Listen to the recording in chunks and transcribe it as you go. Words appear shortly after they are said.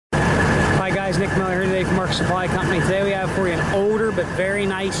guys, Nick Miller here today from Mark Supply Company. Today we have for you an older but very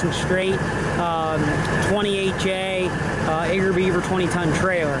nice and straight 20HA Beaver 20-ton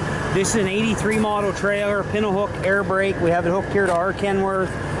trailer. This is an 83 model trailer, pintle hook, air brake. We have it hooked here to our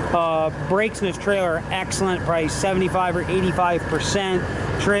Kenworth. Brakes in this trailer are excellent, probably 75 or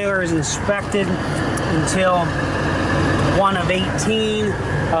 85%. Trailer is inspected until 1 of 18.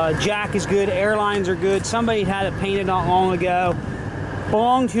 Jack is good, airlines are good. Somebody had it painted not long ago.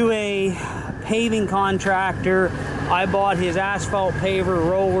 Belonged to a paving contractor. I bought his asphalt paver,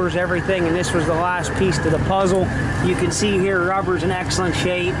 rollers, everything, and this was the last piece to the puzzle. You can see here rubber's in excellent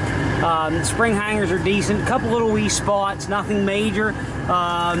shape. Spring hangers are decent, a couple little wee spots, nothing major,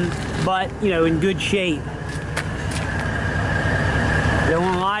 but you know, in good shape. Don't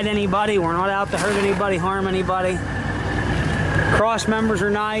want to lie to anybody. We're not out to hurt anybody, harm anybody. Cross members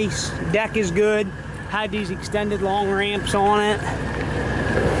are nice. Deck is good. Had these extended long ramps on it.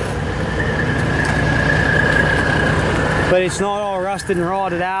 But it's not all rusted and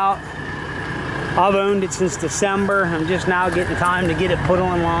rotted out. I've owned it since December. I'm just now getting time to get it put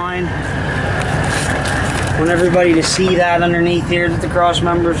online. I want everybody to see that underneath here, that the cross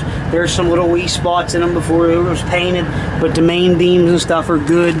members, there's some little wee spots in them before it was painted, but the main beams and stuff are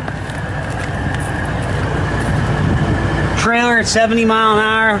good. Trailer at 70 mile an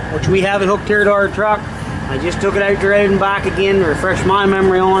hour, which we have it hooked here to our truck. I just took it out the road and back again to refresh my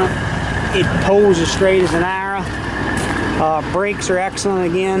memory on it. It pulls as straight as an arrow. Brakes are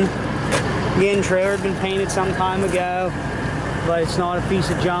excellent again. Again, trailer had been painted some time ago, but it's not a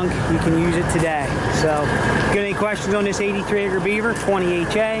piece of junk. You can use it today. So, if you got any questions on this 83 acre Beaver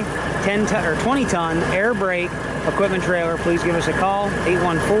 20HA 20-ton air brake equipment trailer, please give us a call,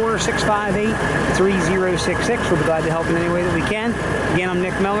 814-658-3066. We'll be glad to help in any way that we can. Again, I'm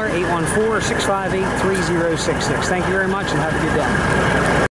Nick Miller, 814-658-3066. Thank you very much and have a good day.